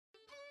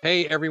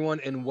Hey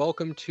everyone, and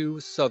welcome to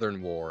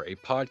Southern War, a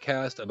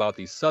podcast about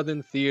the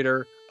Southern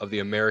theater of the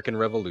American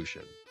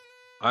Revolution.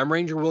 I'm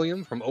Ranger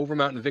William from Over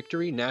Mountain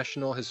Victory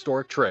National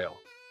Historic Trail.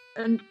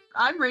 And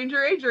I'm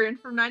Ranger Adrian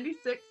from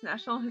 96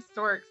 National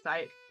Historic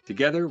Site.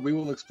 Together, we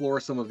will explore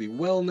some of the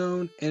well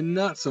known and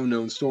not so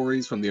known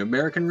stories from the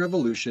American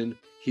Revolution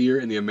here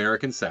in the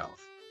American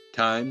South.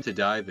 Time to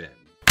dive in.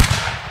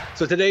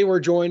 So, today we're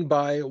joined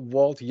by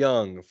Walt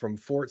Young from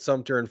Fort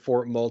Sumter and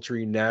Fort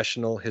Moultrie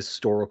National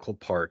Historical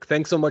Park.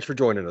 Thanks so much for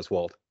joining us,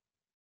 Walt.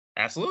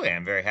 Absolutely.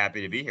 I'm very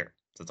happy to be here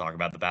to talk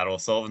about the Battle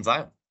of Sullivan's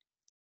Island.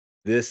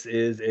 This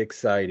is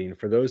exciting.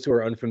 For those who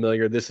are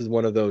unfamiliar, this is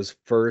one of those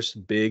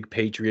first big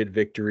Patriot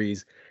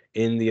victories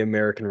in the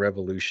American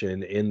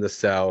Revolution in the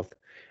South,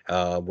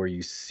 where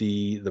you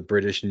see the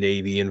British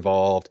Navy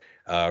involved.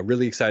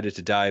 Really excited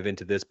to dive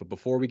into this. But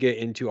before we get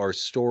into our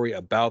story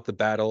about the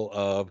Battle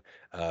of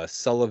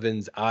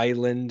Sullivan's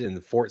Island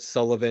and Fort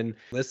Sullivan,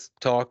 let's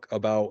talk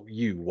about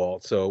you,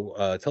 Walt. So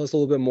tell us a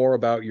little bit more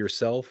about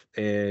yourself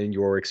and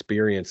your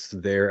experience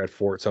there at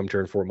Fort Sumter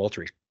and Fort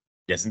Moultrie.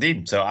 Yes,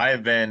 indeed. So I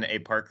have been a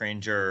park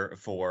ranger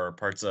for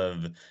parts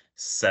of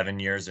 7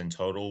 years in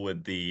total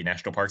with the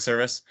National Park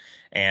Service,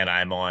 and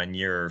I'm on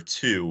year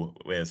 2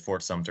 with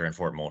Fort Sumter and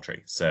Fort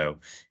Moultrie. So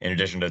in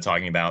addition to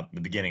talking about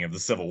the beginning of the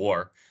Civil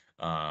War,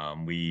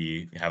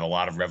 we have a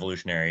lot of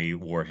Revolutionary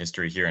War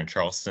history here in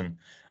Charleston,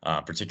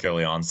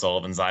 particularly on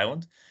Sullivan's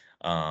Island.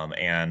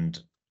 And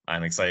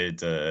I'm excited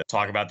to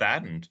talk about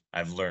that, and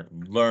I've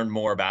learned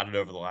more about it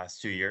over the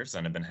last 2 years,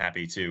 and I've been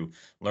happy to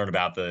learn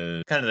about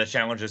the kind of the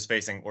challenges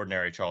facing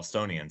ordinary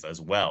Charlestonians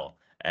as well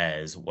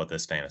as what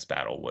this famous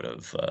battle would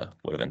have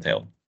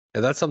entailed.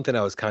 And that's something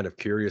I was kind of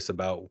curious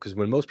about because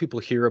when most people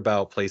hear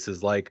about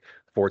places like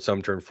Fort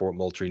Sumter and Fort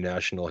Moultrie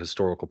National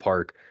Historical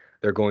Park,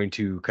 they're going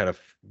to kind of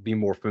be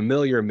more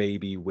familiar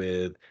maybe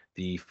with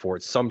the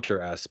Fort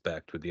Sumter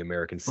aspect with the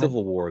American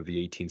Civil War of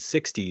the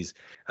 1860s.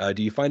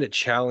 Do you find it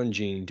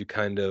challenging to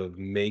kind of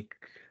make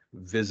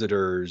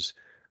visitors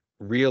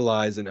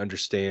realize and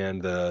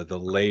understand the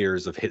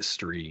layers of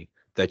history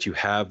that you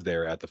have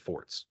there at the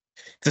forts?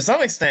 To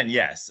some extent,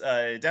 yes.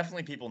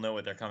 Definitely, people know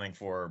what they're coming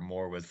for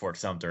more with Fort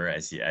Sumter,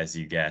 as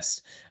you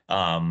guessed.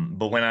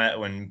 But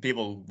when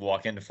people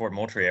walk into Fort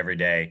Moultrie every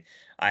day,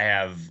 I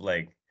have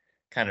like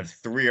kind of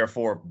 3 or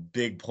 4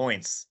 big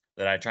points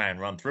that I try and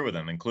run through with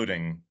them,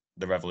 including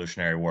the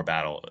Revolutionary War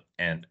battle,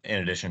 and in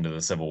addition to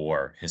the Civil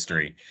War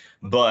history.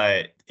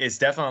 But it's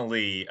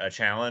definitely a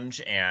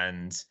challenge,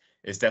 and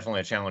it's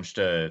definitely a challenge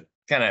to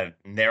kind of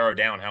narrow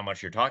down how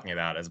much you're talking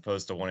about, as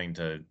opposed to wanting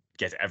to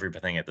get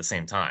everything at the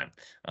same time,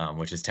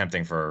 which is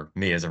tempting for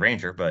me as a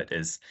ranger, but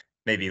is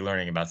maybe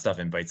learning about stuff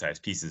in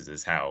bite-sized pieces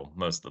is how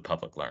most of the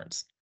public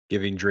learns.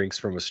 Giving drinks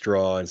from a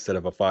straw instead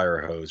of a fire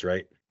hose,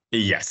 right?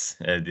 Yes,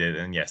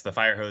 and yes, the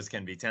fire hose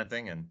can be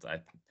tempting, and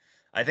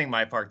I think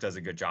my park does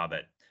a good job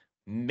at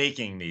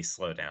making me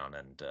slow down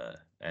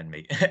and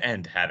make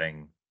and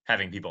having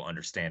people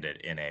understand it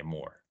in a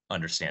more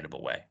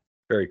understandable way.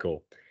 Very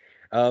cool.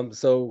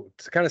 So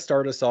to kind of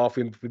start us off,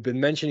 we've been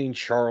mentioning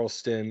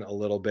Charleston a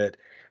little bit.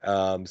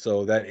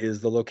 So that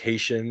is the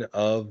location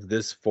of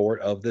this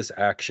fort, of this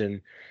action.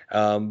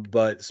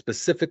 But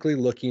specifically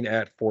looking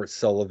at Fort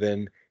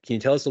Sullivan, can you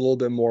tell us a little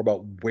bit more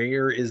about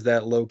where is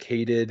that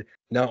located?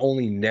 Not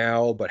only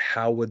now, but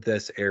how would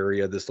this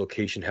area, this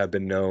location have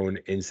been known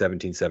in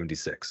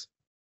 1776?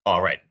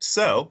 All right,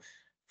 so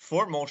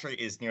Fort Moultrie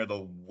is near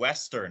the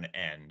western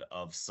end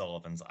of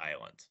Sullivan's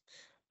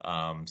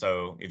Island.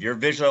 So if you're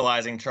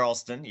visualizing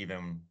Charleston,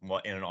 even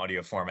in an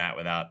audio format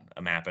without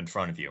a map in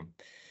front of you,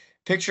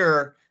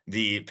 picture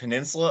the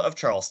peninsula of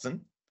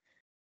Charleston,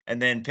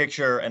 and then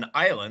picture an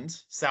island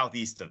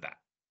southeast of that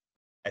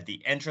at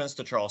the entrance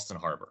to Charleston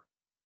Harbor.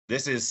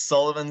 This is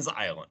Sullivan's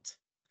Island.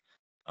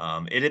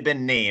 It had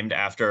been named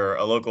after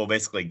a local,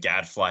 basically,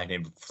 gadfly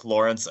named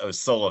Florence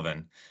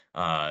O'Sullivan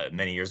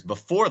many years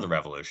before the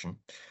Revolution.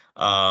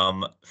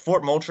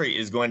 Fort Moultrie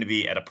is going to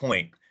be at a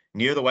point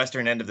near the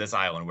western end of this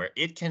island where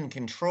it can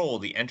control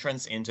the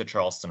entrance into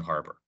Charleston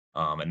Harbor.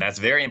 And that's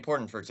very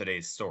important for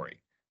today's story,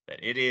 that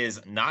it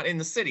is not in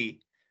the city,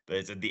 but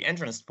it's at the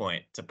entrance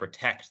point to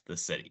protect the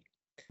city.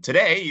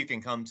 Today, you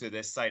can come to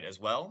this site as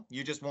well.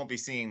 You just won't be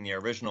seeing the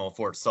original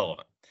Fort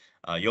Sullivan.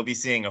 You'll be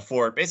seeing a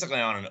fort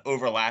basically on an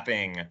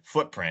overlapping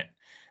footprint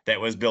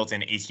that was built in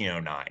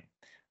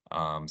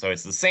 1809. So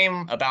it's the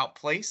same about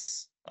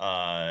place,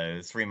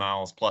 3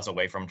 miles plus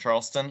away from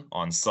Charleston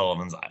on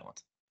Sullivan's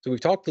Island. So we've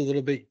talked a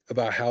little bit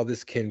about how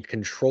this can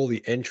control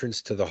the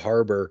entrance to the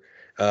harbor.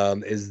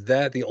 Is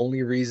that the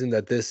only reason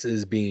that this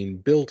is being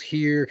built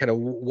here? Kind of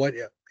what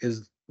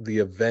is the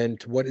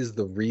event? What is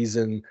the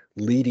reason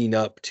leading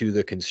up to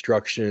the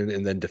construction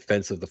and then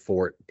defense of the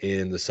fort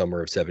in the summer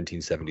of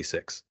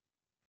 1776?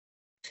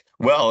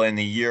 Well, in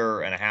the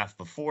year and a half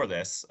before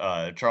this,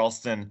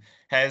 Charleston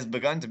has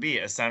begun to be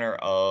a center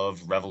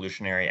of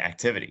revolutionary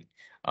activity.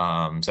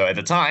 So at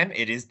the time,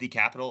 it is the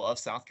capital of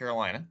South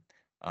Carolina,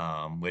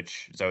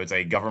 so it's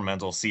a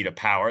governmental seat of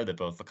power that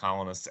both the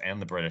colonists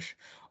and the British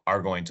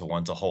are going to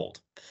want to hold.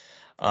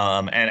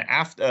 And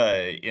after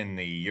in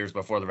the years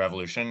before the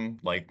Revolution,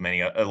 like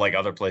many like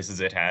other places,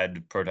 it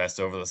had protests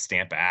over the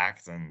Stamp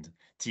Act and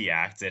Tea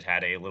Act. It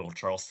had a little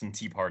Charleston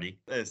Tea Party.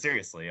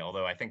 Seriously,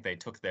 although I think they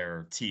took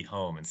their tea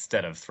home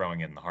instead of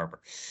throwing it in the harbor.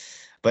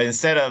 But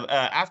instead of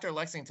after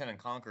Lexington and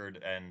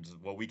Concord and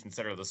what we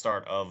consider the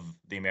start of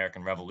the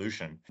American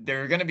Revolution,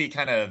 there are going to be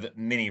kind of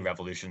mini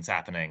revolutions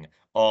happening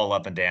all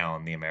up and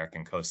down the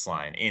American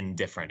coastline in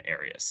different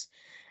areas.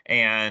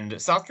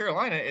 And South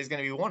Carolina is going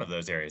to be one of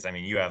those areas. I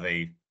mean, you have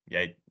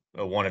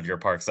one of your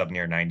parks up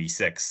near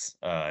 96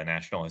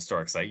 National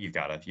Historic Site. You've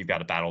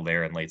got a battle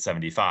there in late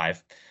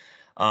 75.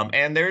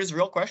 And there's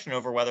real question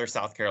over whether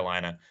South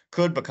Carolina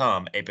could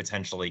become a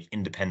potentially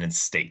independent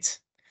state.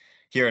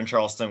 Here in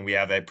Charleston, we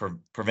have a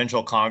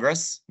provincial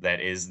Congress that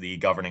is the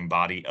governing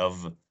body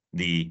of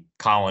the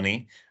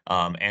colony,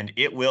 and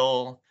it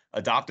will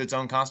adopt its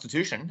own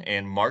constitution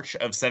in March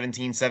of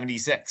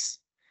 1776.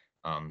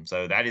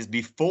 So that is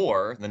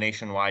before the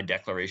nationwide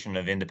Declaration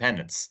of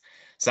Independence.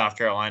 South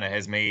Carolina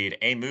has made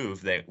a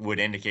move that would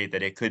indicate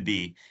that it could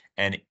be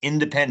an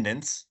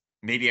independent,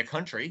 maybe a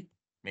country,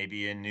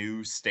 maybe a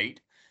new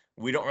state.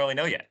 We don't really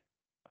know yet,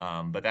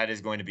 but that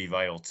is going to be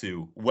vital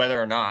to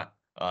whether or not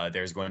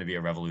there's going to be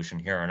a revolution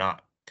here or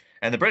not.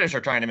 And the British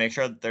are trying to make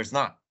sure that there's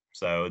not.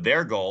 So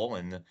their goal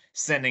in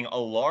sending a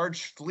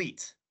large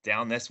fleet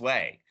down this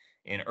way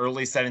in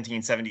early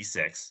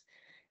 1776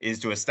 is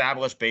to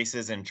establish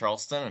bases in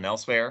Charleston and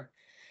elsewhere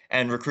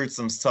and recruit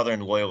some Southern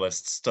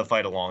loyalists to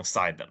fight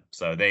alongside them.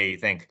 So they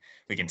think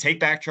we can take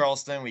back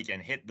Charleston, we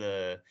can hit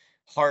the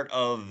heart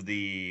of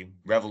the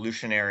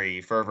revolutionary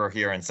fervor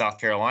here in South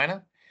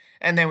Carolina,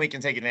 and then we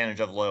can take advantage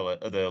of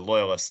the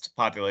loyalist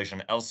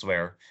population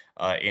elsewhere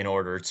in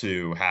order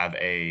to have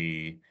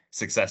a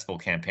successful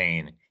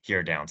campaign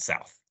here down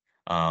south.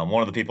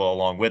 One of the people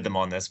along with them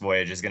on this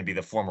voyage is going to be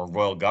the former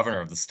royal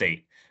governor of the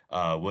state,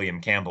 William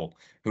Campbell,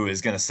 who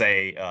is going to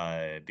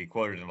say, be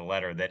quoted in a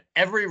letter, that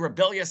every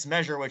rebellious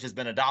measure which has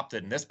been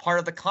adopted in this part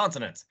of the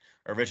continent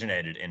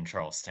originated in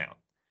Charlestown,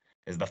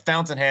 is the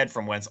fountainhead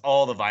from whence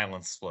all the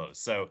violence flows.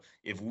 So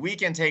if we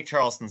can take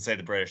Charleston, say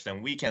the British,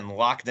 then we can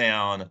lock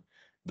down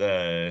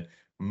the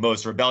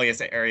most rebellious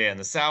area in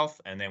the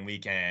South, and then we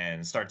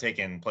can start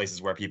taking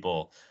places where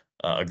people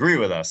agree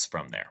with us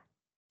from there.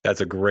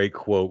 That's a great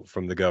quote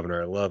from the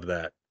governor. I love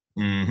that.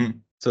 Mm-hmm.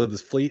 So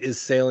this fleet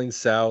is sailing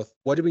south.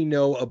 What do we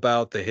know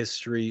about the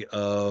history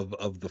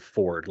of the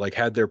fort? Like,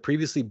 had there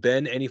previously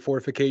been any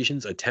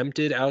fortifications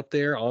attempted out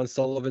there on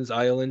Sullivan's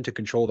Island to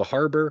control the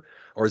harbor,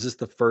 or is this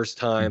the first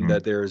time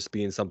that there's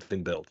being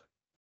something built?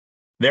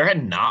 There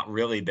had not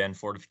really been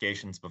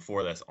fortifications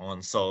before this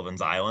on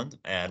Sullivan's Island.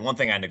 And one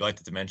thing I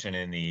neglected to mention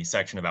in the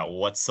section about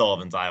what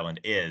Sullivan's Island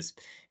is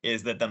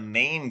that the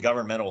main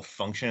governmental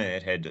function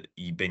it had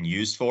been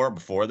used for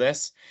before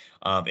this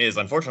is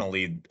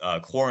unfortunately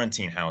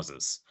quarantine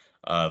houses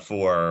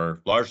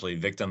for largely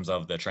victims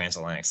of the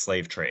transatlantic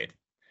slave trade.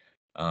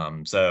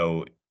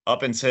 So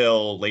up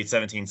until late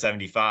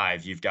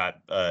 1775, you've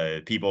got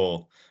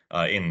people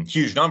in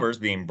huge numbers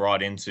being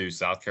brought into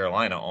South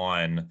Carolina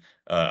on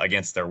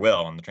against their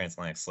will on the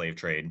transatlantic slave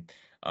trade.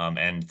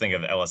 And think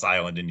of Ellis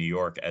Island in New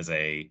York as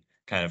a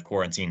kind of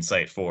quarantine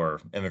site for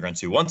immigrants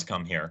who want to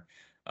come here.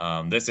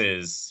 This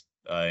is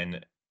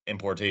an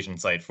importation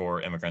site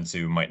for immigrants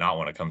who might not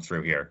want to come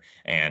through here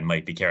and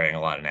might be carrying a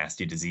lot of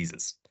nasty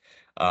diseases.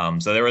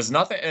 So there was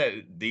nothing,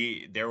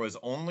 there was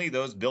only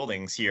those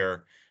buildings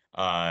here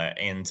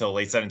until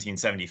late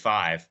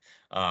 1775,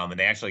 and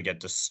they actually get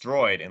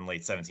destroyed in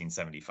late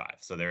 1775.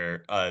 So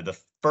they're the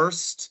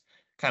first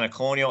kind of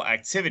colonial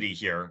activity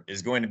here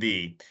is going to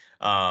be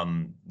a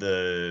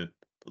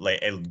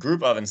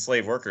group of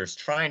enslaved workers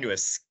trying to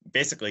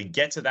basically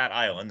get to that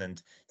island, and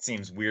it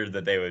seems weird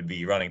that they would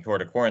be running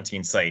toward a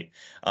quarantine site,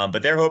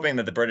 but they're hoping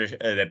that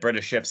the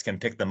British ships can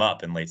pick them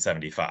up in late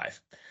 75,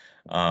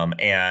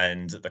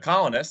 and the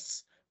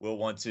colonists will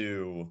want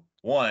to,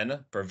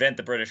 one, prevent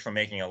the British from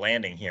making a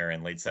landing here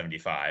in late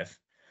 75,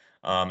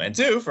 and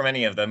two, for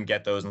many of them,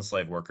 get those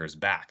enslaved workers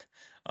back.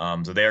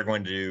 So they are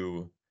going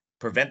to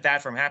prevent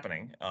that from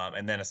happening,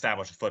 and then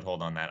establish a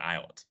foothold on that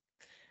island.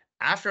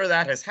 After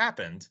that has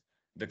happened,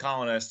 the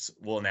colonists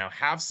will now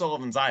have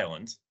Sullivan's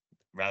Island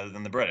rather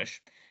than the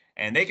British,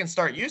 and they can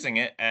start using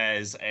it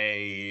as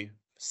a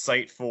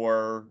site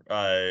for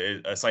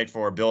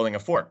building a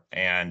fort.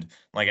 And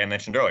like I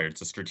mentioned earlier,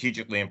 it's a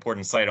strategically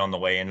important site on the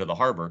way into the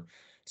harbor.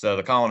 So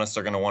the colonists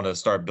are going to want to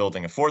start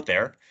building a fort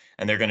there,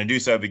 and they're going to do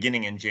so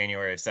beginning in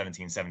January of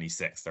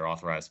 1776. They're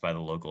authorized by the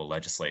local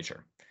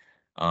legislature.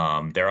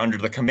 They're under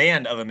the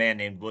command of a man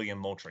named William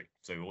Moultrie.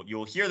 So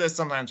you'll hear this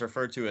sometimes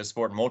referred to as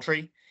Fort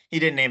Moultrie. He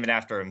didn't name it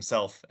after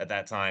himself at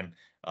that time,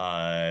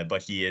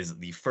 but he is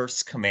the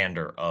first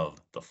commander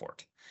of the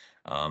fort.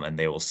 And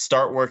they will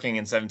start working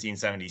in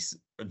January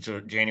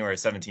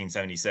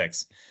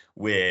 1776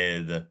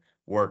 with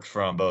work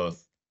from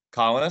both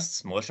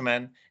colonists,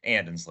 militiamen,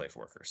 and enslaved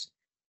workers.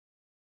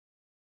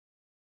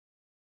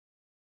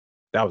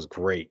 That was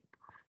great.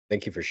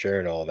 Thank you for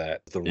sharing all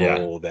that, the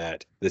role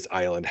that this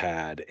island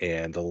had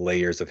and the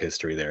layers of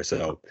history there.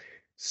 So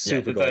Yeah,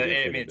 Super glad you I mean,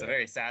 included it's a that.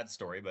 very sad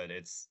story, but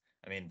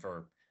I mean,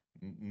 for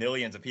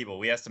millions of people,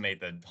 we estimate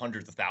that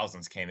hundreds of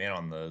thousands came in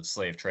on the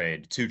slave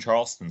trade to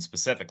Charleston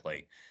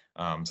specifically.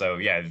 So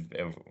yeah,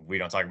 if we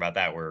don't talk about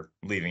that, we're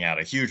leaving out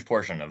a huge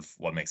portion of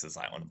what makes this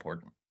island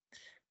important.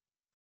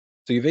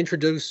 So you've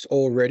introduced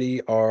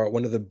already our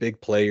one of the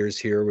big players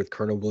here with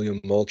Colonel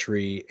William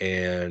Moultrie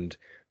and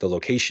the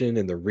location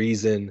and the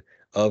reason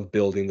of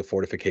building the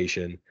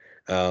fortification.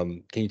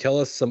 Can you tell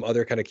us some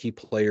other kind of key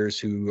players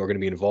who are going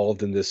to be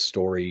involved in this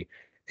story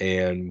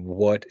and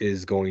what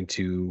is going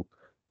to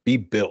be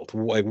built?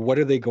 Like, what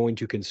are they going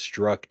to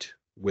construct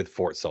with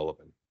Fort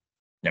Sullivan?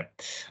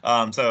 Yep.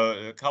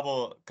 So a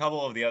couple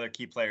of the other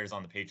key players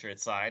on the Patriot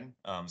side,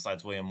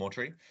 besides William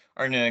Moultrie,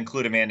 are going to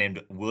include a man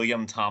named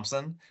William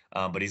Thompson,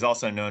 but he's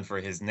also known for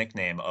his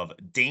nickname of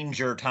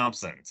Danger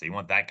Thompson. So you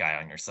want that guy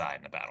on your side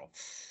in a battle.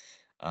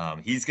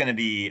 He's going to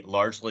be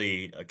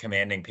largely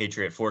commanding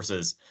Patriot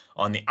forces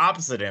on the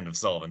opposite end of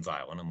Sullivan's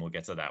Island, and we'll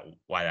get to that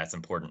why that's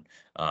important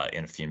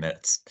in a few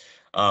minutes.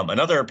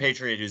 Another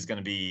Patriot who's going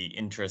to be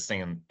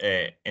interesting,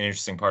 an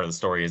interesting part of the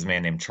story is a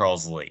man named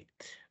Charles Lee.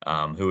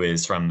 Who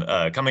is from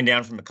coming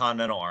down from the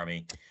Continental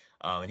Army.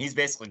 And he's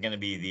basically going to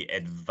be the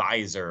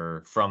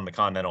advisor from the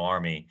Continental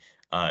Army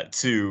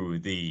to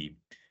the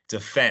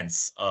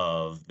defense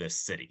of this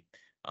city.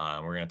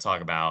 We're going to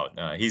talk about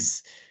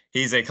he's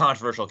a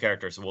controversial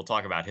character, so we'll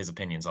talk about his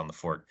opinions on the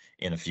fort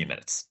in a few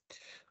minutes.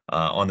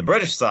 On the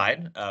British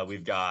side,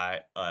 we've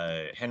got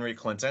Henry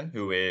Clinton,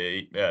 who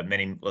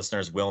many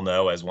listeners will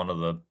know as one of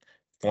the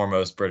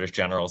foremost British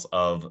generals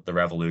of the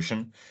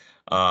Revolution.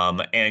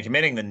 And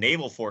commanding the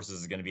naval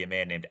forces is going to be a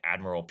man named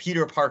Admiral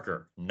Peter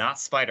Parker, not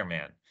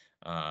Spider-Man.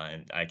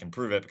 And I can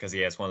prove it because he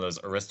has one of those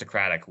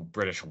aristocratic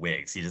British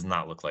wigs. He does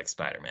not look like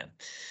Spider-Man.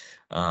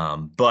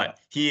 But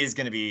he is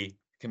going to be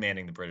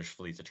commanding the British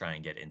fleet to try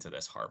and get into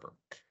this harbor.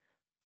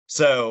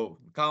 So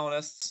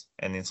colonists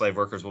and the enslaved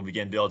workers will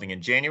begin building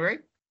in January,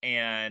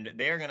 and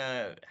they're going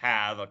to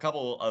have a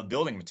couple of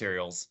building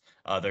materials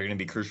that are going to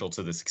be crucial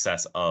to the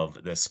success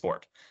of this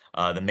fort.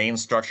 The main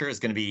structure is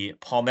going to be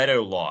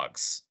palmetto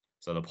logs.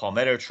 So the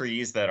palmetto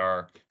trees that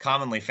are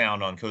commonly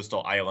found on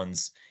coastal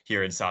islands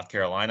here in South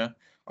Carolina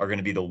are going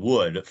to be the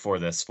wood for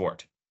this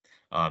fort.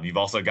 You've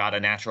also got a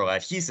natural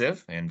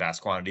adhesive in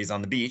vast quantities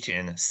on the beach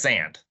in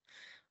sand.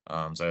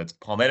 So it's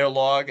palmetto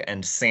log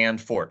and sand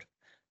fort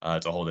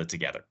to hold it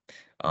together.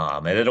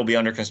 And it'll be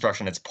under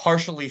construction. It's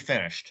partially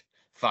finished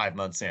 5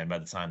 months in by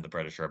the time the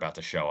British are about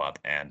to show up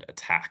and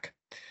attack.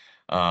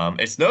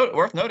 It's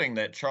worth noting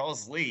that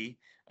Charles Lee,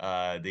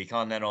 the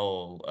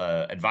Continental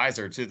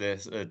advisor to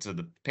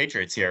the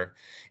Patriots here,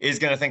 is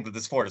going to think that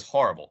this fort is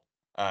horrible.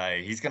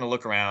 He's going to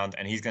look around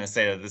and he's going to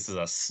say that this is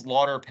a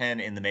slaughter pen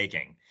in the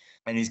making.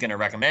 And he's going to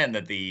recommend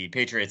that the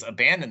Patriots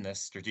abandon this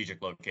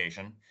strategic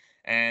location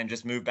and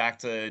just move back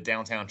to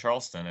downtown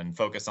Charleston and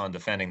focus on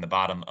defending the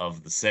bottom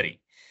of the city.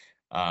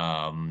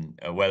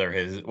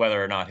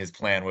 Whether or not his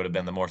plan would have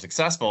been the more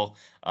successful,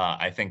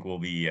 I think will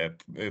be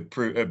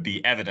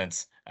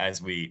evidence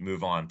as we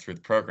move on through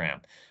the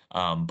program.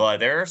 But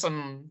there are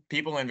some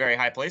people in very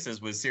high places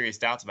with serious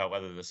doubts about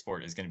whether this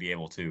fort is going to be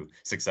able to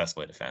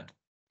successfully defend.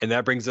 And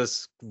that brings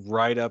us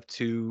right up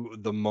to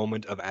the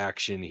moment of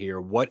action here.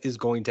 What is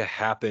going to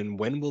happen?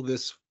 When will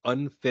this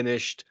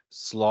unfinished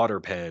slaughter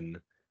pen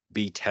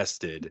be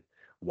tested?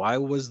 Why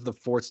was the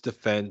fort's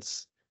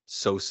defense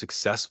so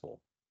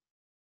successful?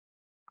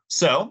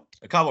 So,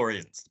 a couple of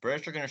reasons. The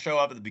British are going to show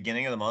up at the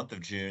beginning of the month of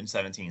June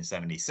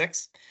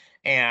 1776,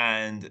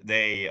 and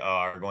they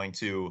are going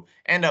to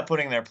end up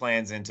putting their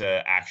plans into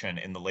action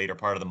in the later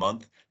part of the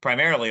month,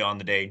 primarily on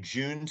the day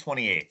June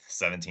 28th,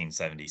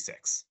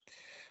 1776.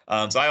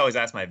 So I always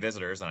ask my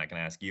visitors, and I can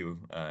ask you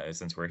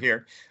since we're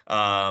here,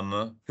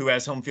 who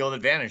has home field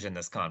advantage in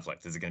this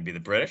conflict? Is it going to be the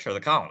British or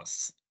the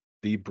colonists?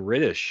 The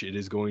British. It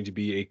is going to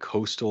be a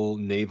coastal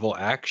naval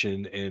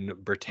action, and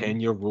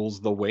Britannia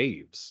rules the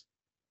waves.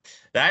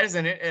 That is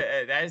an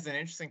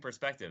interesting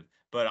perspective,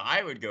 but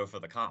I would go for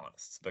the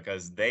colonists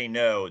because they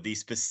know the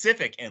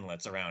specific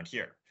inlets around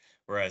here,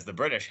 whereas the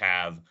British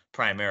have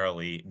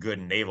primarily good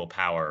naval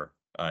power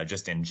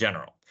just in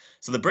general.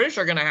 So the British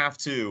are going to have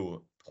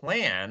to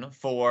plan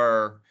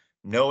for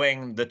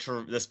knowing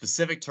the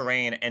specific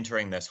terrain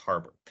entering this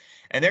harbor.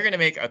 And they're going to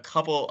make a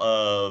couple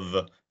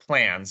of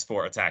plans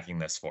for attacking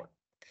this fort.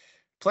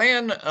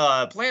 Plan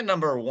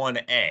number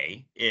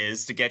 1A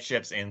is to get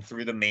ships in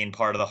through the main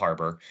part of the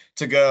harbor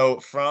to go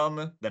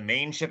from the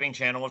main shipping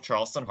channel of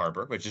Charleston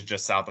Harbor, which is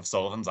just south of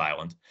Sullivan's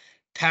Island,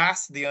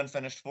 past the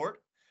unfinished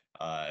fort,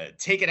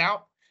 take it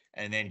out,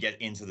 and then get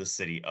into the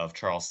city of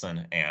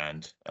Charleston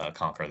and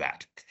conquer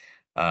that.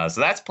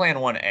 So that's plan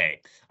 1A.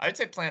 I would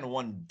say plan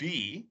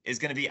 1B is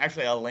going to be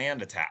actually a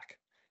land attack.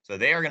 So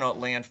they are going to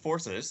land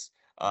forces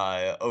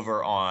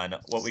over on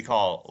what we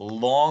call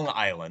Long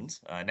Island.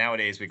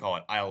 Nowadays, we call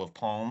it Isle of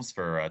Palms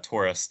for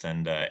tourist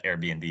and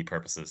Airbnb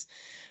purposes.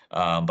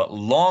 But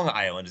Long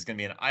Island is going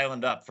to be an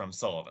island up from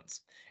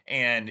Sullivan's.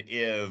 And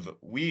if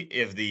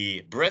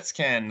the Brits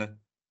can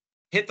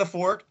hit the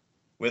fort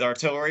with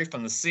artillery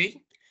from the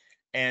sea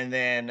and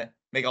then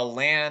make a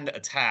land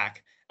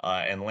attack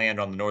and land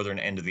on the northern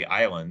end of the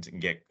island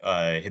and get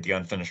hit the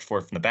unfinished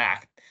fort from the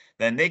back,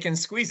 then they can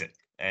squeeze it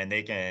and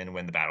they can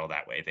win the battle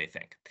that way, they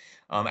think.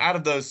 Out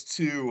of those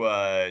two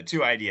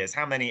ideas,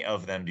 how many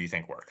of them do you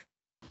think work?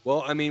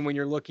 Well, I mean, when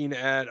you're looking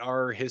at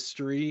our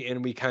history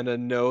and we kind of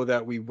know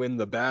that we win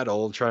the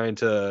battle, trying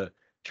to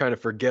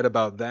forget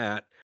about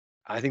that,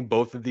 I think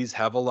both of these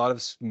have a lot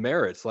of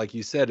merits. Like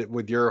you said,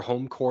 with your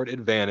home court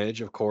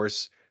advantage, of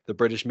course, the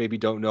British maybe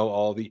don't know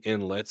all the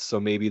inlets, so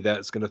maybe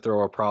that's going to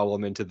throw a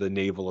problem into the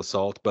naval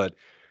assault. But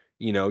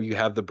you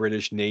have the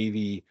British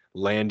Navy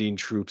landing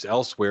troops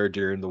elsewhere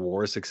during the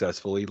war,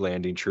 successfully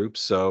landing troops.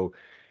 So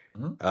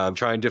Mhm. I'm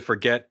trying to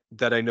forget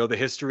that I know the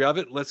history of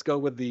it. Let's go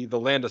with the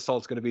land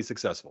assault's going to be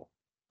successful.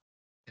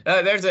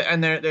 There's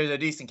a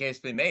decent case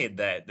to be made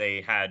that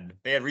they had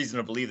reason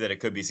to believe that it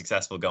could be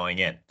successful going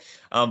in,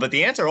 but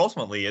the answer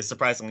ultimately is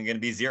surprisingly going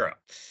to be zero.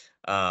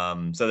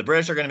 So the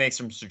British are going to make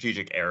some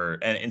strategic error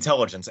and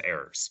intelligence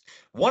errors.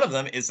 One of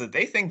them is that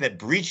they think that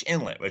Breach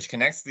Inlet, which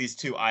connects these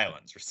two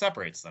islands, or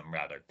separates them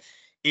rather,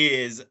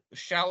 is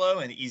shallow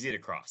and easy to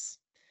cross,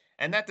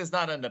 and that does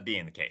not end up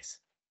being the case.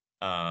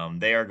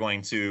 They are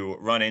going to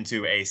run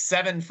into a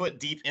 7-foot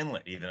deep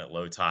inlet even at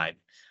low tide,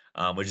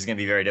 which is going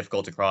to be very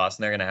difficult to cross,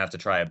 and they're going to have to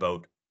try a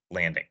boat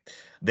landing.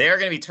 They are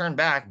going to be turned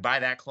back by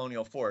that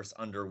colonial force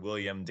under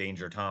William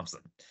Danger Thompson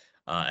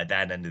at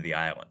that end of the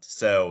island.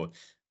 So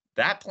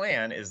that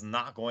plan is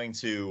not going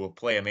to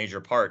play a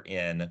major part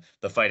in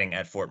the fighting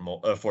at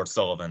Fort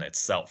Sullivan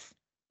itself.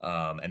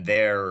 And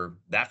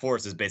that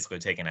force is basically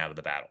taken out of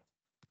the battle.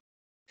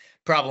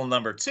 Problem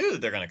number two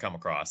that they're going to come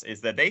across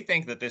is that they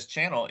think that this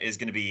channel is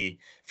going to be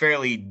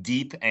fairly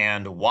deep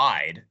and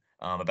wide,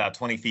 about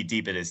 20 feet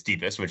deep at its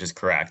deepest, which is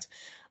correct.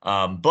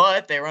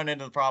 But they run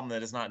into the problem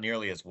that it's not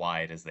nearly as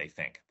wide as they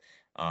think.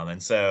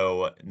 And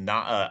so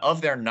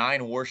of their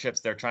 9 warships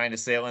they're trying to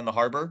sail in the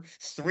harbor,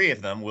 3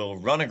 of them will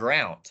run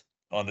aground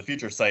on the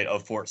future site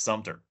of Fort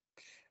Sumter,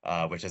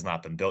 which has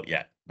not been built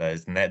yet, but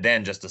is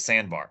then just a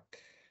sandbar.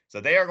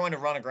 So they are going to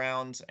run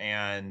aground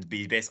and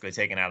be basically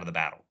taken out of the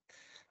battle.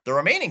 The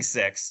remaining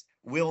 6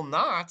 will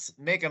not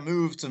make a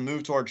move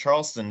toward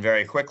Charleston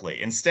very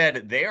quickly.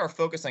 Instead, they are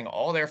focusing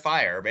all their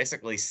fire,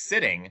 basically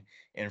sitting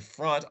in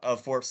front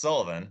of Fort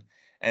Sullivan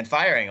and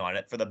firing on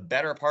it for the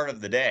better part of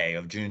the day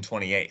of June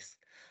 28th.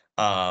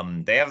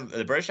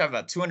 The British have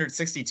about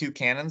 262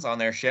 cannons on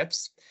their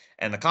ships,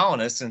 and the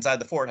colonists inside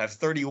the fort have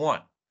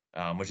 31,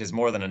 which is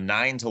more than a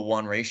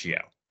 9-to-1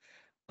 ratio.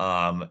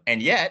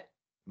 And yet,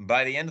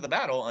 by the end of the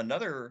battle,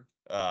 another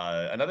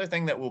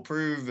thing that will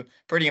prove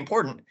pretty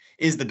important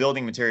is the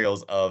building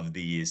materials of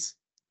these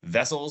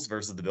vessels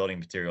versus the building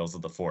materials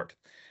of the fort.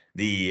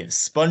 The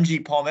spongy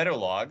palmetto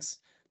logs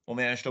will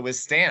manage to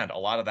withstand a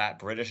lot of that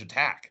British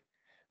attack,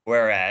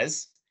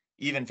 whereas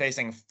even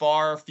facing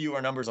far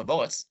fewer numbers of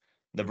bullets,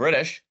 the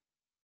British,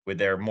 with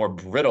their more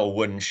brittle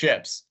wooden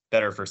ships,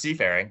 better for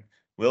seafaring,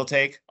 will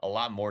take a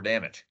lot more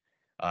damage,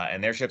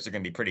 and their ships are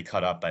going to be pretty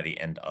cut up by the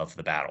end of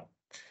the battle.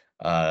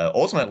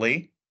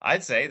 Ultimately,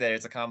 I'd say that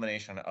it's a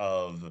combination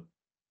of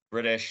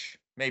British,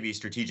 maybe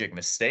strategic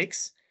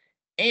mistakes,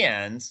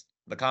 and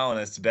the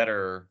colonists'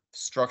 better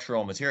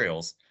structural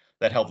materials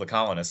that help the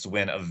colonists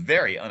win a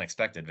very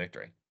unexpected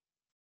victory.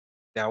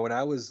 Now, when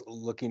I was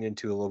looking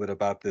into a little bit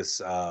about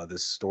this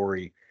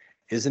story,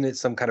 isn't it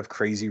some kind of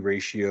crazy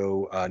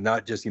ratio?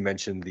 Not just, you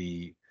mentioned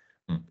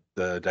Hmm.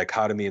 the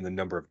dichotomy in the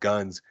number of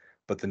guns,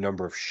 but the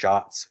number of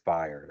shots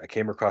fired. I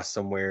came across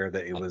somewhere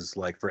that it was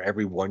like for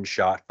every 1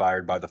 shot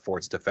fired by the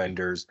fort's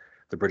defenders,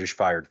 the British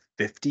fired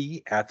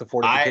 50 at the I,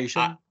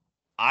 fortification.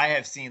 I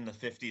have seen the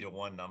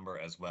 50-to-1 number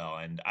as well,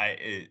 and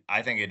I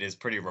think it is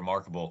pretty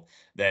remarkable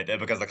that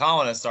because the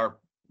colonists are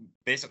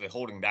basically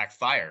holding back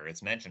fire,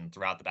 it's mentioned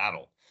throughout the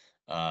battle,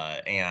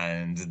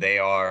 and they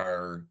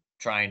are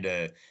trying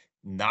to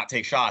not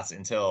take shots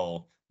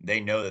until they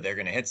know that they're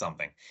going to hit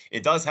something.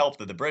 It does help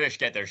that the British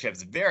get their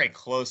ships very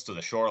close to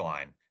the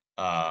shoreline,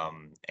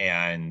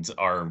 and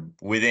are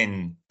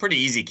within pretty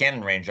easy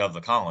cannon range of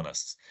the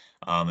colonists,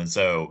 and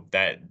so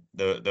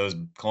those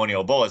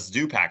colonial bullets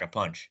do pack a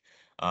punch,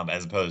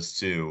 as opposed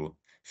to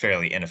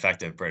fairly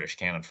ineffective British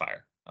cannon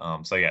fire.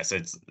 So yes,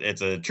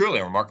 it's a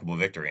truly remarkable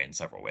victory in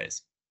several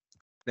ways.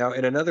 Now,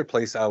 in another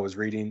place, I was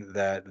reading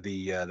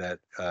that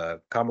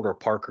Commodore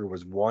Parker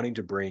was wanting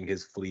to bring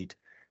his fleet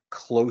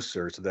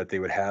closer so that they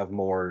would have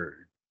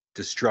more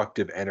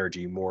destructive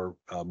energy, more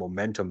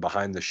momentum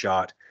behind the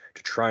shot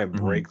to try and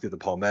Mhm. break through the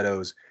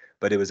palmettos.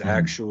 But it was Mhm.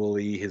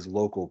 actually his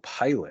local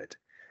pilot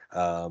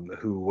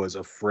who was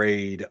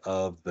afraid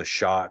of the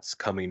shots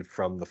coming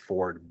from the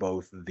fort,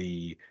 both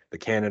the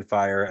cannon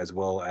fire as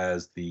well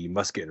as the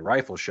musket and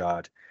rifle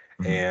shot,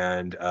 Mhm.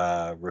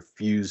 and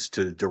refused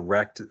to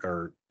direct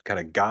or kind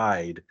of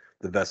guide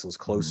the vessels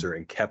Mhm. closer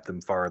and kept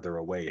them farther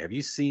away. Have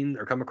you seen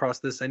or come across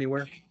this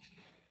anywhere?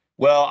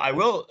 Well, I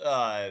will.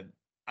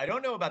 I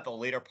don't know about the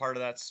later part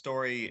of that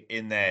story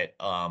in that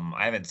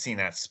I haven't seen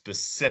that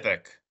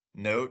specific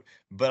note,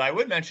 but I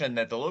would mention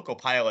that the local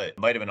pilot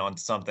might have been on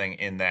something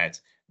in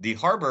that the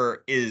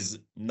harbor is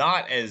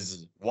not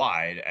as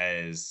wide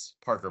as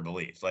Parker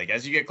believed. Like,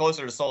 as you get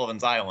closer to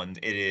Sullivan's Island,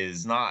 it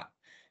is not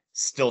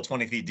still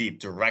 20 feet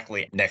deep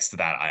directly next to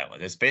that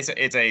island.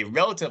 It's a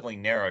relatively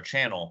narrow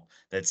channel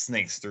that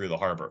snakes through the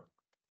harbor.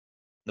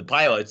 The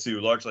pilots, who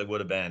largely would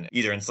have been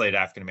either enslaved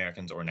African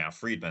Americans or now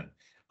freedmen,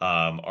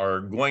 are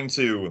going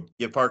to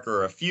give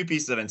Parker a few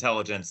pieces of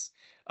intelligence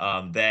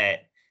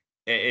that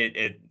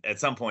at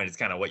some point it's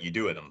kind of what you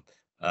do with them.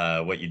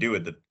 What you do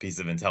with the piece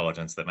of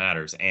intelligence that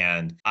matters.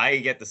 And I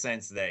get the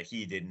sense that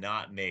he did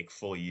not make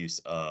full use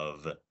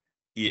of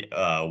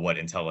what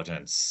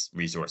intelligence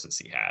resources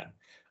he had.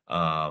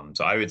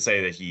 So I would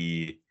say that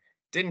he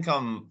didn't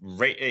come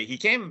right. He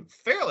came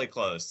fairly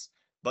close,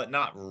 but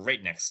not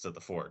right next to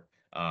the fort.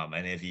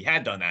 And if he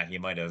had done that, he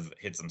might have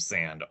hit some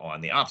sand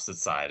on the opposite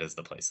side as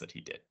the place that he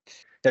did.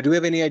 Now, do we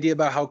have any idea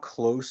about how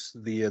close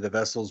the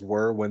vessels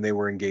were when they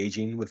were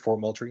engaging with Fort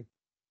Moultrie?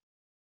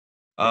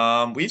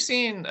 We've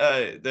seen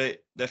the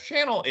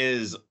channel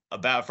is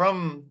about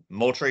from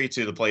Moultrie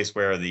to the place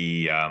where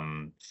the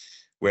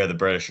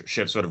British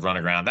ships would have run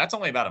aground. That's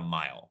only about a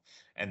mile,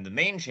 and the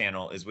main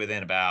channel is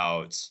within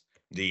about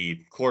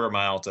the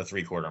quarter-mile to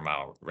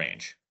three-quarter-mile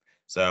range.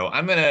 So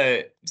I'm going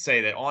to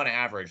say that on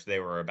average, they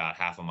were about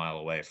half a mile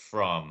away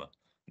from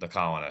the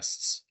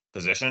colonists'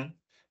 position.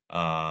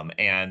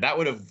 And that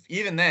would have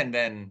even then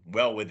been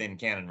well within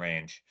cannon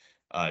range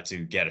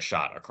to get a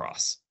shot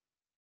across.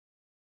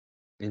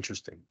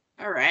 Interesting.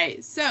 All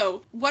right.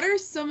 So what are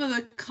some of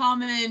the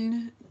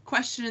common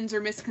questions or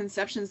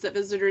misconceptions that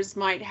visitors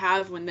might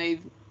have when they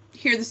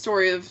hear the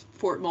story of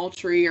Fort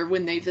Moultrie or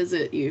when they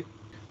visit you?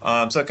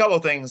 So a couple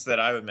of things that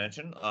I would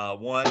mention.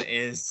 One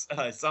is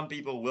some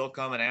people will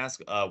come and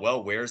ask,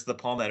 well, where's the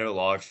Palmetto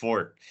Log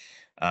Fort?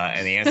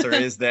 And the answer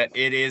is that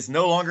it is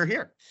no longer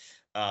here.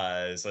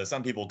 So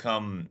some people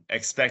come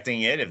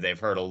expecting it if they've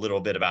heard a little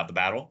bit about the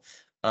battle.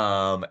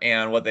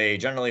 And what they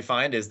generally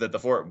find is that the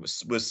fort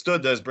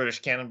withstood those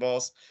British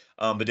cannonballs,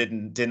 but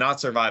did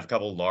not survive a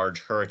couple large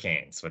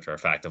hurricanes, which are a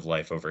fact of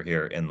life over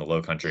here in the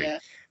Low Country.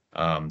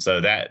 Yeah. So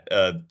that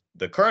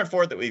the current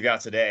fort that we've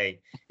got today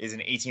is an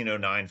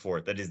 1809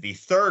 fort that is the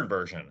third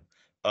version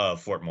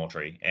of Fort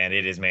Moultrie, and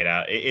it is made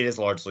out. It is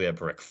largely a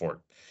brick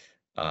fort.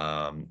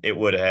 It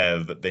would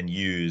have been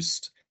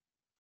used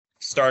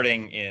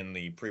starting in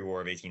the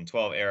pre-war of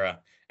 1812 era,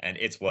 and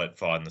it's what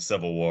fought in the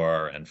Civil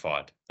War and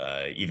fought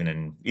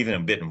even a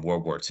bit in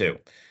World War II.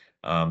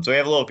 So we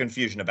have a little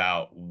confusion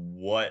about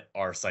what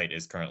our site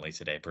is currently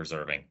today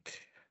preserving.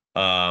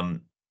 I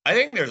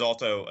think there's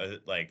also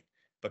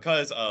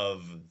because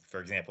of, for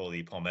example,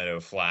 the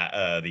palmetto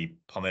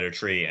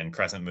tree and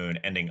crescent moon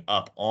ending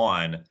up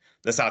on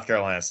the South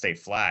Carolina state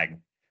flag,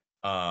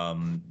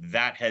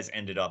 that has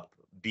ended up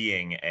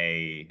being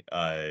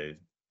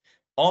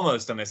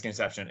almost a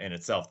misconception in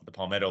itself that the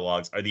palmetto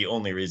logs are the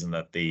only reason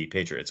that the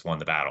Patriots won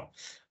the battle.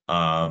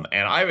 And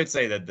I would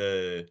say that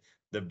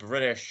the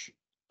British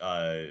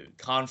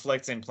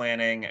conflicts in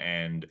planning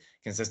and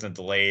consistent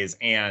delays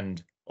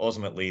and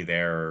ultimately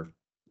their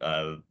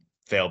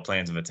failed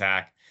plans of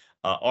attack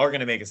are going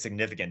to make a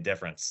significant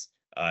difference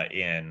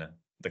in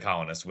the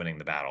colonists winning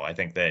the battle. I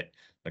think that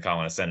the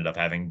colonists ended up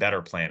having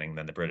better planning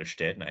than the British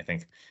did, and I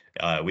think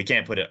we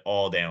can't put it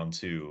all down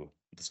to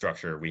the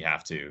structure. We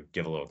have to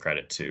give a little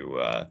credit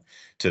to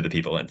the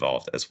people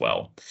involved as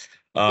well.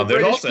 The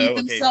there's British also beat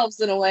themselves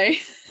in a way.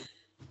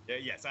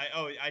 Yes,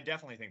 I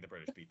definitely think the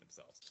British beat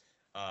themselves.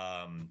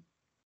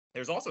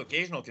 There's also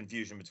occasional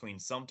confusion between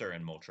Sumter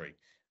and Moultrie.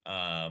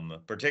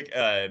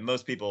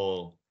 Most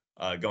people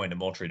going to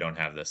Moultrie don't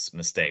have this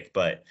mistake,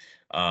 but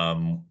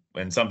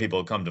when some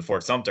people come to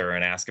Fort Sumter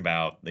and ask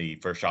about the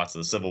first shots of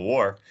the Civil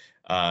War,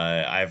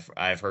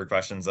 I've heard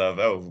questions of,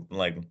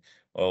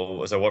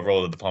 well, so what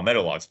role did the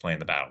palmetto logs play in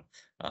the battle?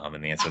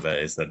 And the answer to that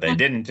is that they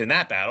didn't in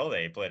that battle.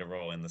 They played a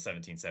role in the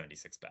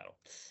 1776 battle.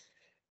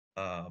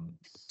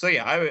 So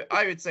yeah,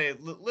 I would say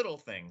little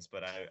things,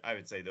 but I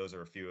would say those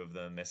are a few of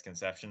the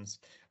misconceptions.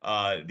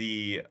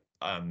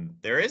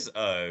 There is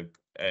a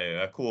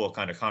cool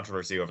kind of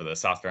controversy over the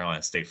South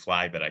Carolina state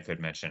flag that I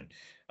could mention.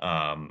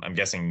 I'm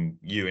guessing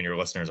you and your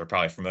listeners are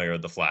probably familiar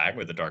with the flag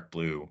with the dark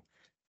blue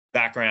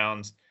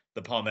background,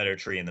 the palmetto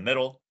tree in the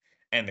middle,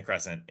 and the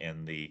crescent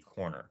in the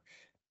corner.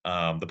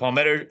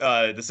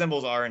 The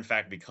symbols are in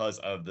fact because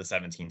of the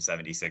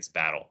 1776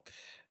 battle.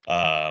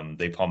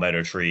 The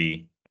palmetto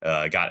tree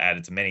got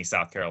added to many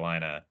South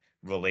Carolina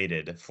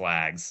related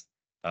flags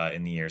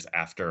in the years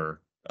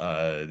after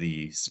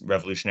the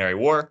Revolutionary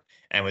War,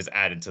 and was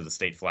added to the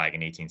state flag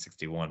in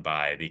 1861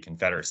 by the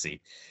Confederacy.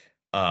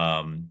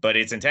 But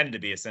it's intended to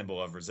be a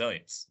symbol of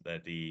resilience,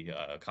 that the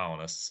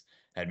colonists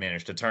had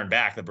managed to turn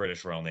back the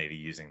British Royal Navy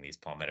using these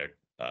palmetto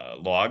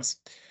logs.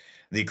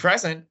 The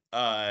crescent,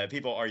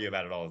 people argue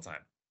about it all the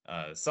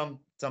time. Some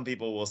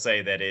people will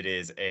say that it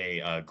is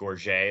a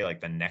gorget,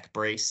 like the neck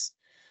brace,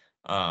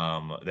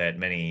 that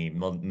many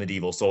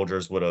medieval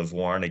soldiers would have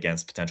worn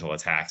against potential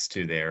attacks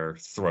to their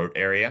throat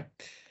area.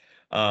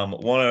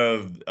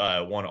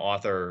 One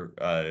author,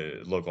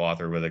 local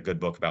author with a good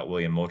book about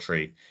William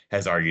Moultrie,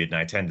 has argued, and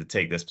I tend to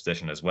take this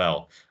position as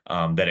well,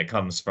 that it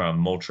comes from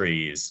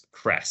Moultrie's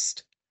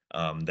crest.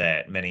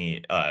 That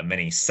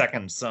many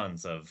second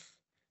sons of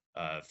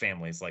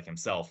families like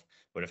himself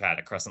would have had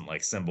a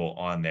crescent-like symbol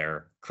on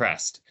their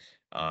crest.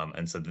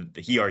 And so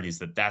he argues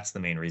that that's the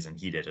main reason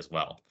he did as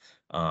well.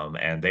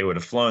 And they would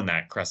have flown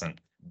that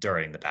crescent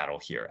during the battle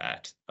here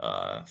at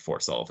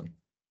Fort Sullivan.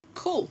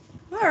 Cool.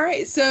 All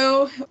right.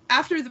 So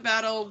after the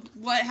battle,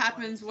 what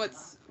happens? What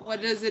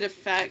does it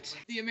affect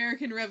the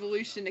American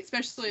Revolution,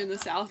 especially in the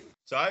South?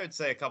 So I would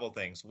say a couple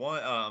things.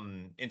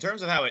 One, in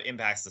terms of how it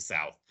impacts the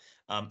South,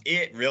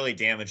 it really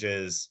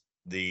damages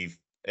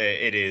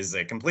it is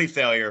a complete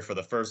failure for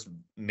the first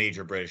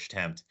major British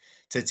attempt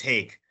to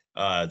take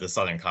the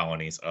southern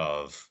colonies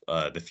of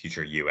the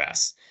future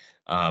U.S.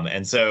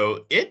 And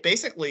so it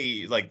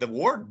basically, like, the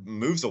war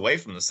moves away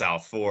from the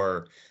South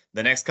for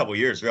the next couple of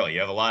years. Really,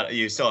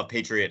 you still have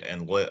Patriot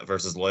and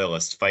versus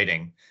Loyalist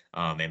fighting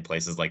in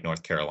places like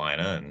North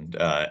Carolina and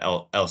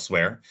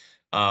elsewhere.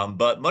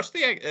 But much of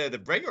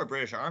the regular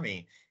British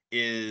Army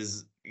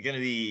is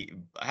going to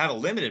have a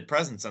limited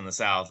presence in the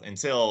South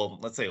until,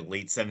 let's say,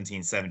 late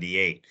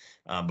 1778,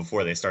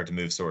 before they start to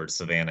move towards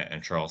Savannah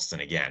and Charleston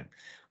again.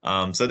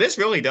 So this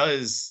really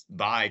does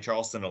buy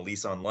Charleston a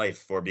lease on life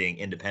for being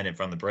independent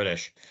from the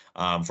British,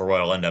 for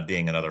what will end up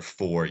being another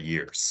 4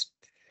 years.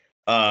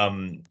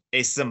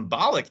 A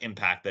symbolic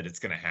impact that it's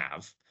going to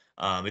have,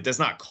 it does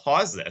not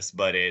cause this,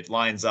 but it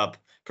lines up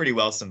pretty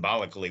well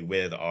symbolically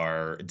with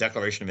our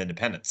Declaration of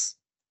Independence.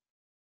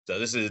 So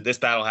this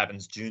battle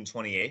happens June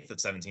 28th of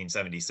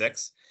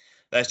 1776.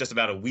 That's just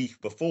about a week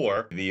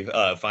before the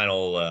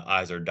final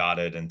I's are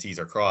dotted and T's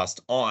are crossed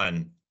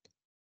on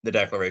the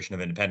Declaration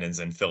of Independence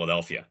in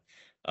Philadelphia.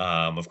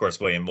 Of course,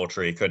 William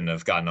Moultrie couldn't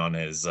have gotten on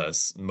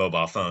his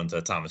mobile phone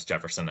to Thomas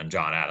Jefferson and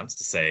John Adams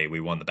to say, "We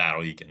won the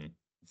battle, you can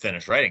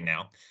finish writing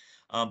now."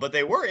 But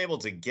they were able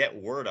to get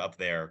word up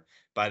there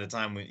by the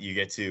time you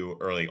get to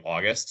early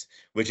August,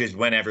 which is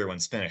when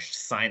everyone's finished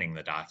signing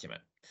the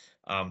document.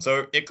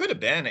 So it could have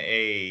been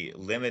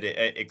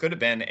it could have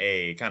been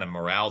a kind of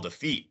morale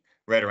defeat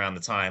right around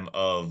the time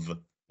of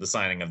the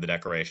signing of the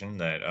Declaration,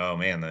 that, oh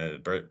man, the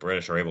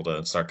British are able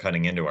to start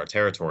cutting into our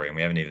territory and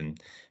we haven't even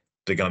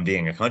begun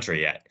being a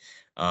country yet.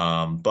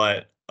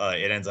 But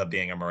it ends up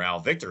being a morale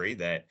victory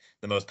that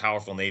the most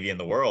powerful navy in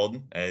the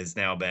world has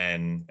now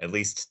been, at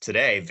least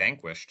today,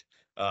 vanquished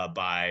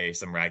by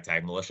some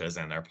ragtag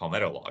militias and their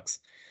palmetto logs.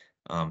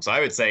 So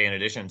I would say, in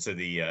addition to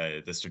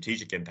the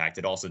strategic impact,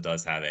 it also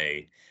does have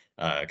a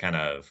kind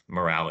of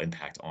morale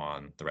impact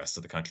on the rest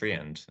of the country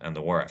and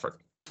the war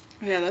effort.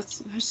 Yeah,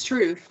 that's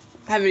true.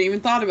 I haven't even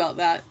thought about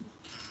that.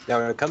 Now,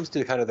 when it comes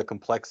to kind of the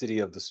complexity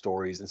of the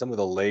stories and some of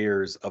the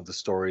layers of the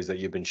stories that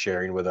you've been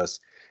sharing with us,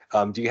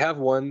 do you have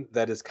one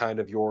that is kind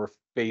of your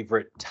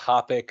favorite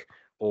topic,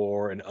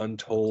 or an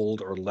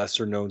untold or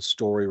lesser known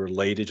story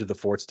related to the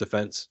fort's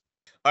defense?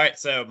 All right,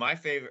 so my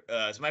favorite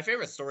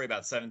story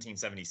about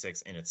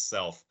 1776 in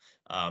itself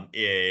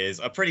is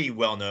a pretty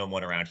well-known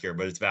one around here,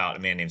 but it's about a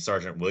man named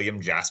Sergeant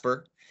William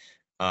Jasper,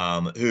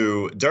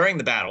 who, during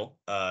the battle,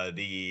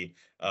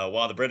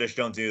 while the British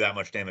don't do that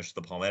much damage to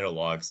the palmetto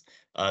logs,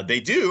 they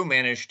do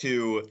manage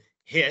to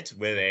hit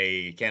with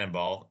a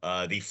cannonball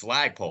the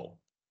flagpole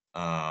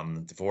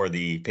for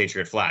the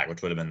Patriot flag,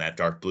 which would have been that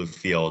dark blue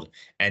field,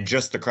 and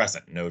just the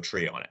crescent, no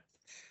tree on it.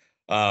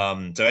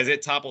 So as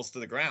it topples to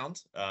the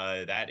ground,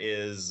 that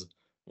is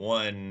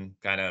one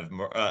kind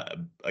of,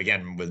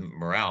 again, with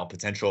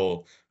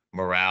potential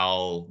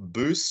morale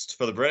boost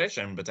for the British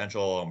and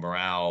potential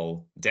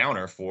morale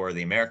downer for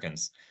the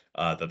Americans,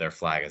 that their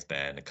flag has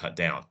been cut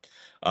down.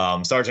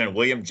 Sergeant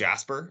William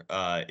Jasper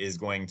is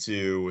going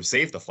to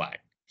save the flag.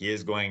 He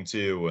is going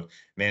to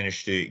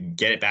manage to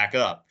get it back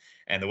up.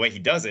 And the way he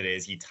does it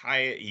is he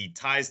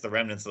ties the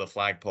remnants of the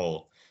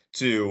flagpole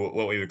to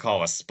what we would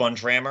call a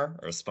sponge rammer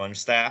or a sponge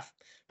staff,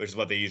 which is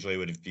what they usually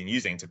would have been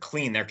using to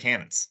clean their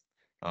cannons.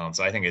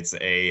 So I think it's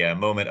a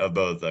moment of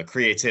both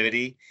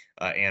creativity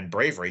and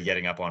bravery,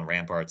 getting up on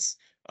ramparts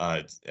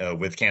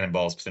with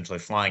cannonballs potentially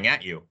flying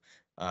at you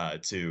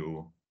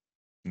to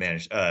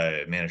manage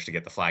to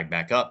get the flag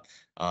back up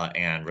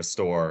and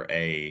restore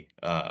a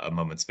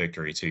moment's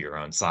victory to your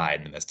own side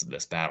in the midst of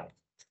this battle.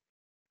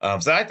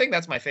 So I think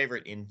that's my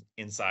favorite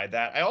inside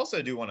that. I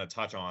also do want to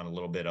touch on a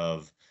little bit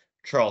of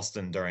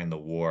Charleston during the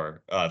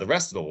war, the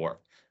rest of the war,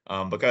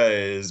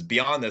 because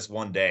beyond this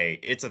one day,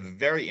 it's a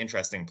very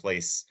interesting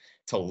place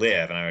to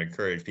live, and I would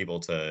encourage people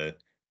to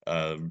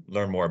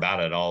learn more about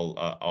it.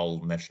 I'll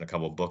mention a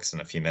couple of books in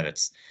a few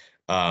minutes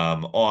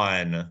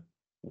on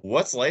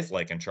what's life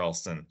like in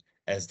Charleston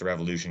as the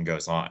revolution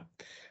goes on.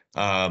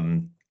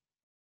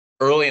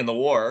 Early in the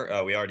war,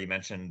 we already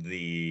mentioned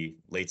the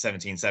late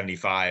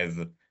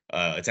 1775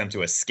 attempt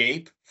to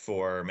escape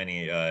for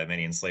many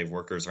enslaved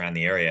workers around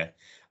the area.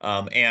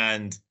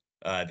 And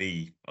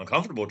the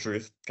uncomfortable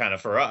truth, kind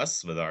of for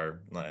us, with our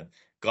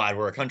glad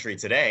we're a country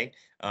today.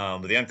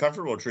 But the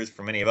uncomfortable truth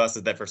for many of us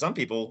is that for some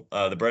people,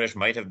 the British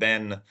might have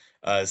been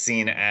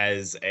seen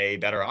as a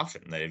better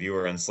option. That if you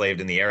were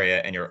enslaved in the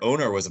area and your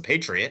owner was a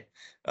patriot,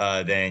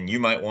 then you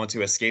might want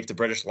to escape the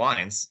British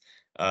lines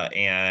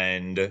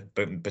and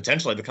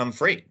potentially become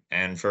free.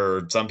 And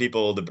for some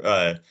people,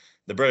 the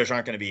British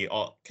aren't going to be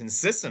all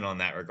consistent on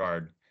that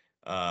regard.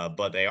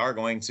 But they are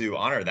going to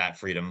honor that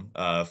freedom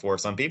for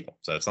some people.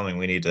 So it's something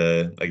we need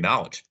to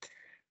acknowledge.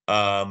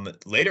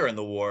 Later in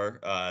the war,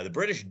 the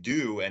British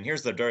do, and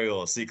here's the dirty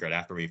little secret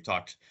after we've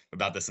talked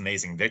about this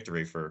amazing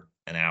victory for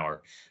an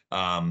hour.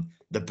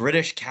 The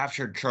British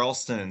captured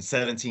Charleston in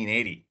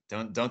 1780.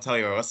 Don't tell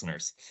your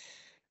listeners.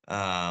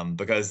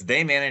 Because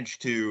they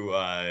managed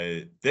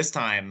to, this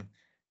time,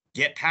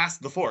 get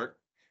past the fort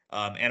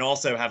and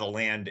also have a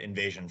land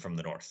invasion from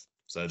the north.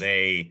 So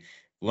they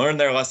learned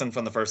their lesson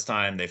from the first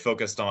time. They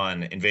focused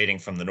on invading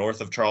from the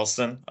north of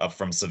Charleston, up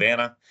from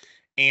Savannah,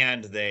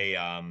 and they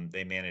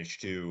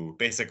managed to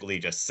basically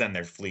just send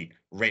their fleet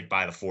right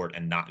by the fort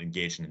and not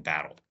engage in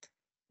battle.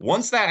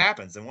 Once that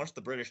happens, and once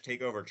the British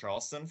take over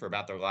Charleston for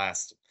about their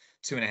last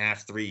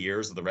 2.5, 3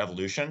 years of the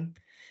Revolution,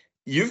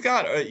 you've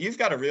got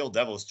a real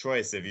devil's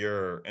choice if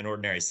you're an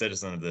ordinary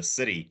citizen of this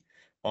city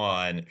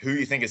on who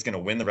you think is going to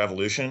win the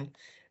revolution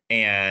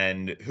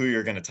and who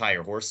you're going to tie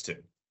your horse to.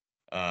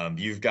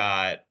 You've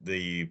got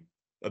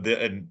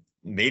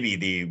maybe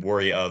the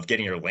worry of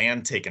getting your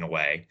land taken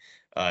away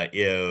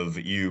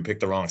if you pick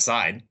the wrong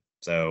side.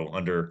 So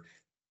under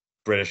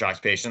British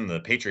occupation, the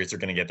Patriots are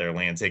going to get their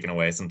land taken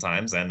away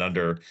sometimes, and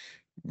under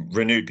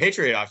renewed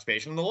Patriot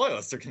occupation, the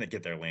Loyalists are going to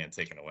get their land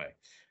taken away.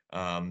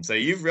 So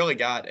you've really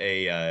got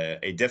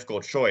a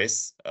difficult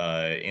choice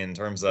in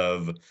terms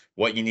of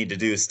what you need to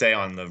do to stay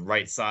on the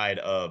right side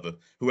of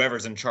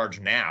whoever's in charge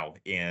now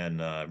in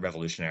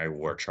Revolutionary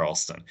War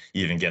Charleston.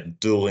 You even get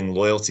dueling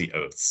loyalty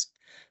oaths.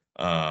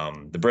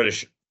 The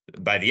British,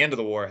 by the end of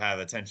the war, have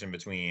a tension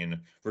between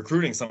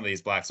recruiting some of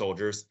these black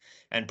soldiers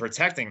and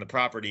protecting the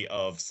property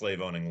of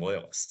slave-owning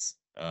loyalists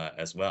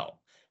as well.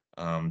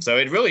 So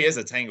it really is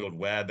a tangled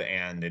web,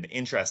 and an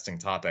interesting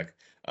topic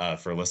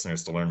for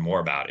listeners to learn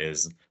more about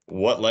is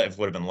what life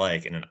would have been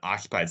like in an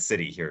occupied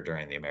city here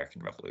during the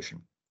American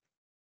Revolution.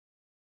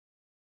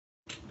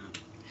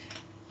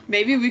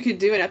 Maybe we could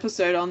do an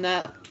episode on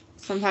that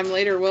sometime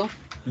later, Will.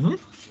 Mm-hmm.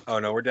 Oh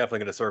no, we're definitely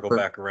going to circle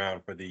back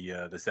around for the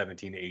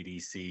 1780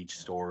 siege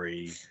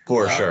story.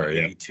 For sure,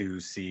 82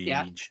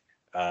 siege.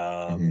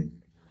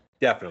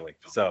 Definitely.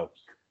 So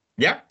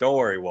yeah, don't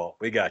worry, Walt.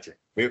 We got you.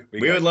 We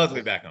would love to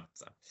be back on.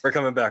 So. We're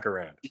coming back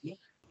around.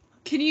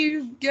 Can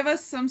you give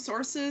us some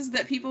sources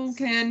that people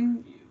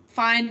can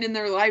find in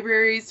their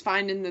libraries,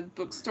 find in the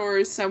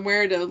bookstores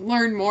somewhere to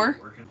learn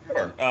more?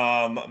 Sure.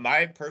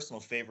 My personal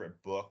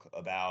favorite book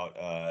about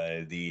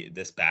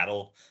this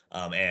battle,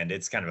 and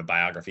it's kind of a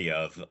biography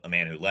of a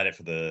man who led it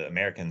for the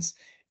Americans,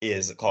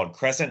 is called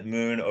Crescent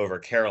Moon over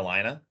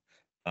Carolina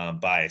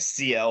by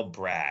C.L.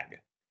 Bragg.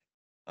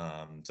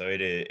 So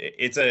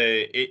it's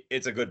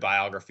a good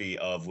biography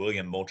of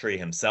William Moultrie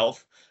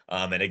himself,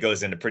 and it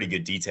goes into pretty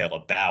good detail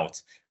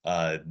about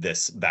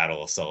this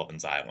Battle of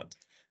Sullivan's Island.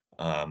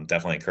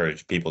 Definitely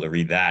encourage people to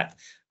read that.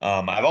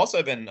 I've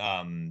also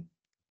been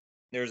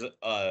there's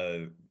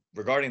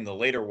regarding the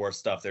later war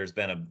stuff. There's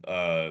been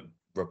a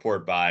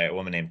report by a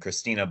woman named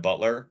Christina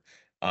Butler,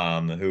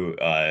 who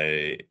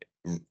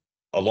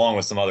along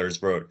with some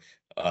others wrote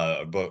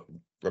a book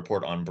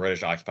report on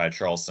British occupied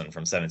Charleston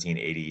from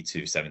 1780 to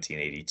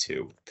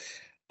 1782.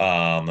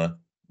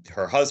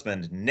 Her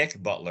husband,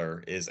 Nick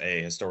Butler, is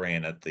a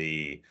historian at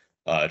the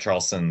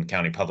Charleston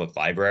County Public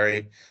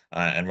Library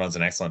and runs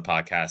an excellent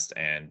podcast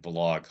and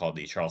blog called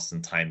the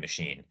Charleston Time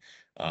Machine,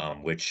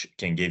 which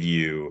can give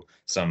you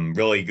some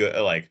really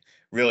good,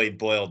 really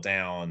boiled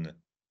down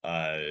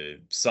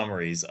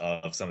summaries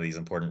of some of these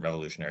important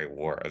Revolutionary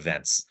War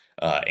events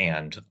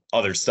and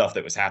other stuff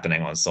that was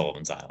happening on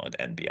Sullivan's Island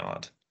and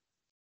beyond.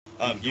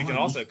 You can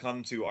also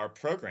come to our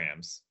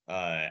programs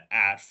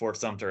at Fort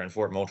Sumter and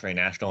Fort Moultrie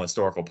National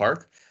Historical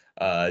Park.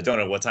 I don't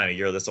know what time of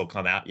year this will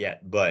come out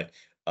yet, but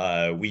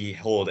we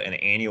hold an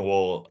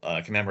annual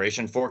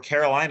commemoration for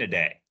Carolina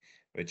Day,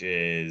 which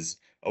is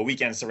a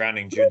weekend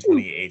surrounding June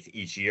 28th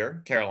each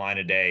year.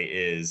 Carolina Day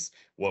is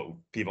what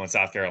people in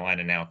South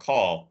Carolina now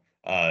call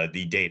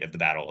the date of the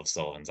Battle of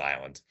Sullivan's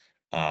Island.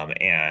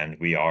 And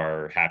we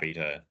are happy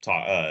to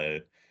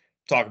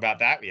talk about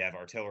that. We have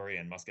artillery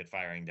and musket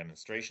firing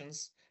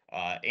demonstrations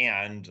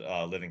and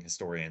living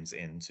historians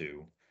in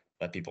to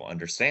let people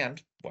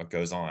understand what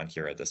goes on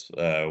here at this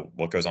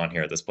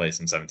place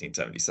in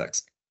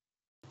 1776.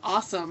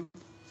 Awesome.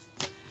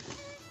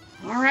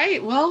 All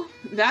right, well,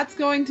 that's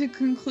going to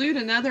conclude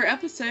another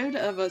episode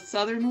of A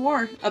Southern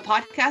War, a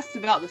podcast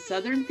about the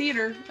Southern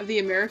theater of the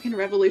American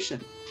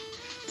Revolution.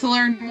 To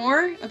learn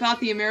more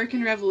about the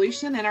American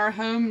Revolution and our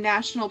home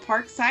national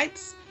park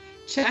sites,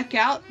 check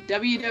out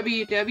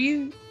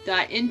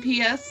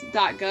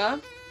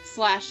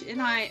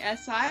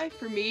www.nps.gov/NISI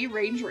for me,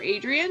 Ranger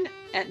Adrian,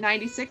 at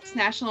 96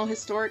 National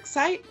Historic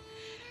Site.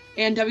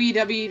 and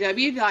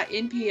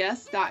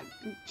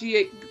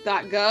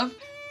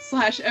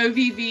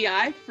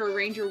www.nps.gov/OVVI for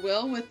Ranger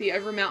Will with the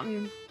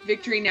Overmountain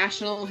Victory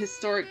National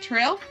Historic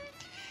Trail.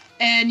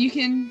 And you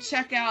can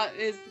check out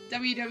is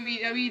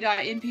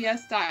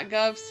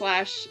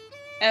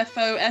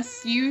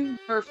www.nps.gov/FOSU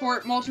for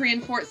Fort Moultrie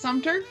and Fort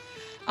Sumter.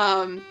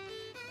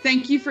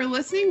 Thank you for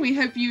listening. We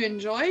hope you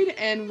enjoyed,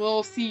 and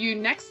we'll see you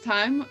next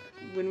time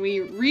when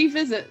we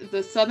revisit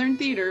the Southern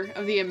Theater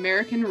of the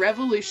American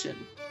Revolution.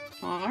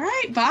 All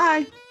right,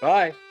 bye.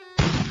 Bye.